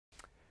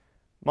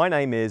My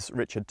name is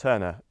Richard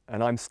Turner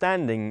and I'm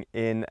standing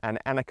in an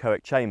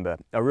anechoic chamber,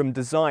 a room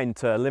designed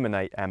to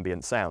eliminate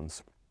ambient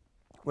sounds.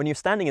 When you're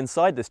standing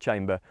inside this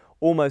chamber,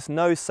 almost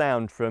no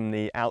sound from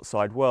the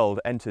outside world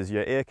enters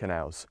your ear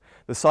canals.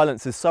 The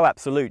silence is so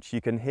absolute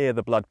you can hear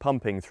the blood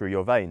pumping through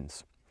your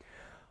veins.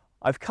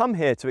 I've come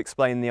here to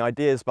explain the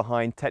ideas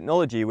behind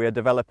technology we are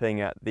developing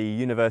at the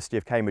University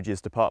of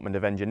Cambridge's Department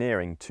of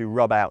Engineering to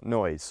rub out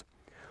noise.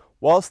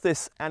 Whilst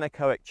this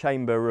anechoic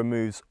chamber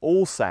removes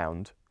all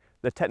sound,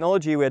 the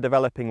technology we're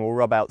developing will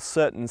rub out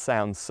certain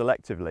sounds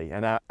selectively,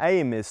 and our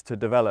aim is to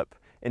develop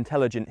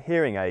intelligent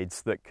hearing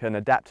aids that can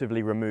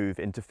adaptively remove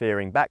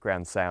interfering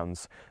background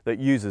sounds that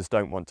users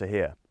don't want to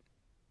hear.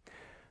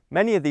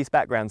 Many of these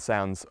background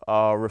sounds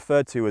are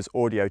referred to as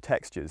audio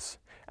textures,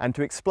 and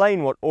to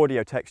explain what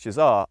audio textures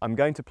are, I'm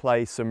going to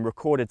play some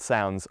recorded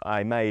sounds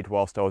I made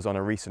whilst I was on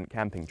a recent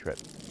camping trip.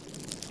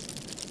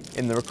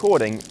 In the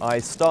recording, I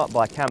start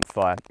by a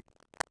campfire,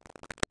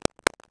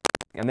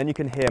 and then you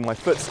can hear my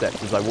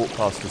footsteps as I walk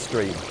past the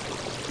stream.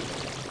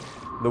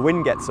 The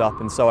wind gets up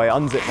and so I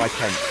unzip my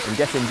tent and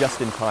get in just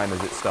in time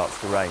as it starts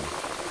to rain.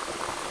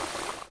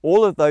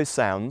 All of those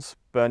sounds,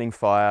 burning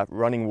fire,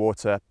 running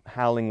water,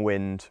 howling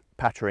wind,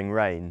 pattering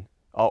rain,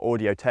 are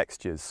audio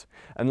textures.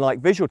 And like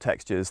visual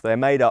textures, they're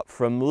made up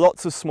from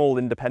lots of small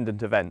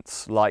independent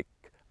events, like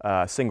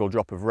a single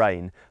drop of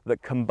rain,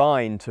 that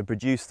combine to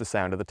produce the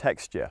sound of the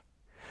texture.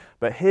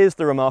 But here's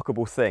the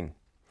remarkable thing.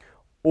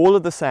 All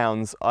of the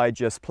sounds I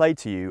just played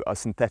to you are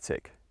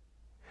synthetic.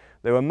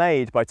 They were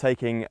made by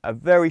taking a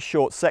very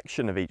short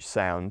section of each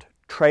sound,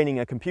 training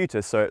a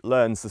computer so it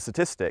learns the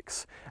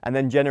statistics, and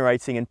then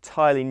generating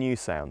entirely new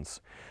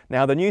sounds.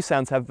 Now, the new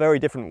sounds have very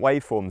different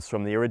waveforms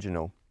from the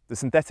original. The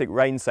synthetic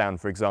rain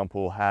sound, for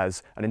example,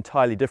 has an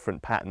entirely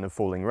different pattern of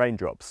falling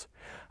raindrops.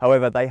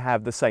 However, they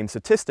have the same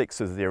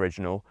statistics as the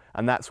original,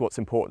 and that's what's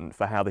important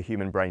for how the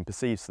human brain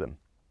perceives them.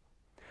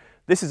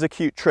 This is a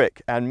cute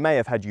trick and may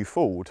have had you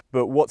fooled,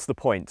 but what's the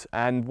point,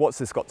 and what's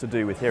this got to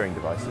do with hearing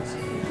devices?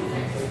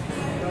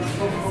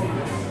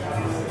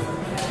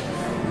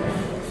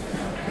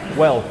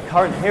 Well,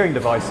 current hearing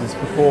devices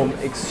perform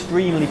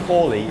extremely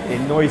poorly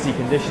in noisy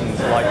conditions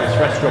like this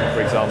restaurant,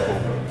 for example.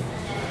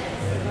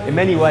 In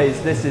many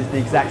ways, this is the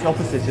exact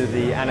opposite of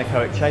the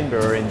anechoic chamber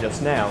we're in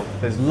just now.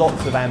 There's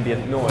lots of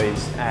ambient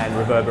noise and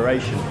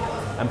reverberation.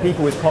 And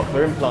people with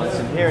cochlear implants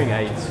and hearing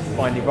aids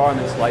find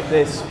environments like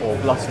this, or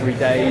blustery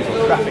days,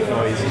 or traffic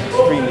noise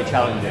extremely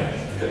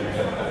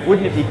challenging.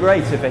 Wouldn't it be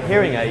great if a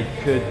hearing aid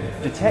could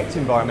detect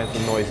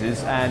environmental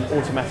noises and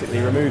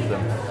automatically remove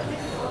them?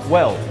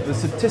 Well, the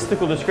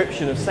statistical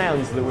description of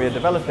sounds that we're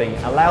developing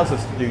allows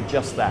us to do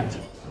just that.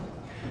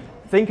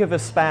 Think of a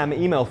spam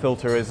email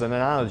filter as an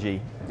analogy.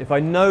 If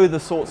I know the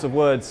sorts of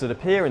words that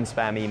appear in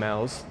spam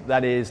emails,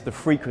 that is, the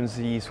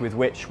frequencies with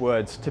which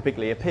words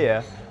typically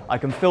appear, I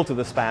can filter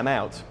the spam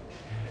out.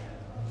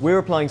 We're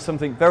applying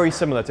something very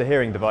similar to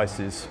hearing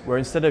devices, where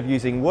instead of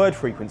using word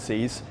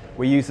frequencies,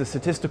 we use a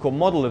statistical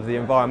model of the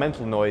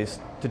environmental noise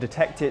to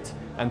detect it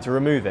and to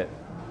remove it.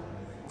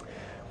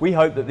 We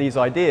hope that these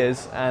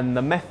ideas and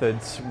the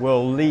methods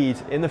will lead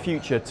in the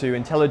future to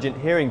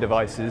intelligent hearing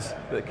devices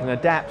that can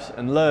adapt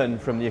and learn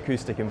from the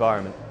acoustic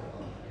environment.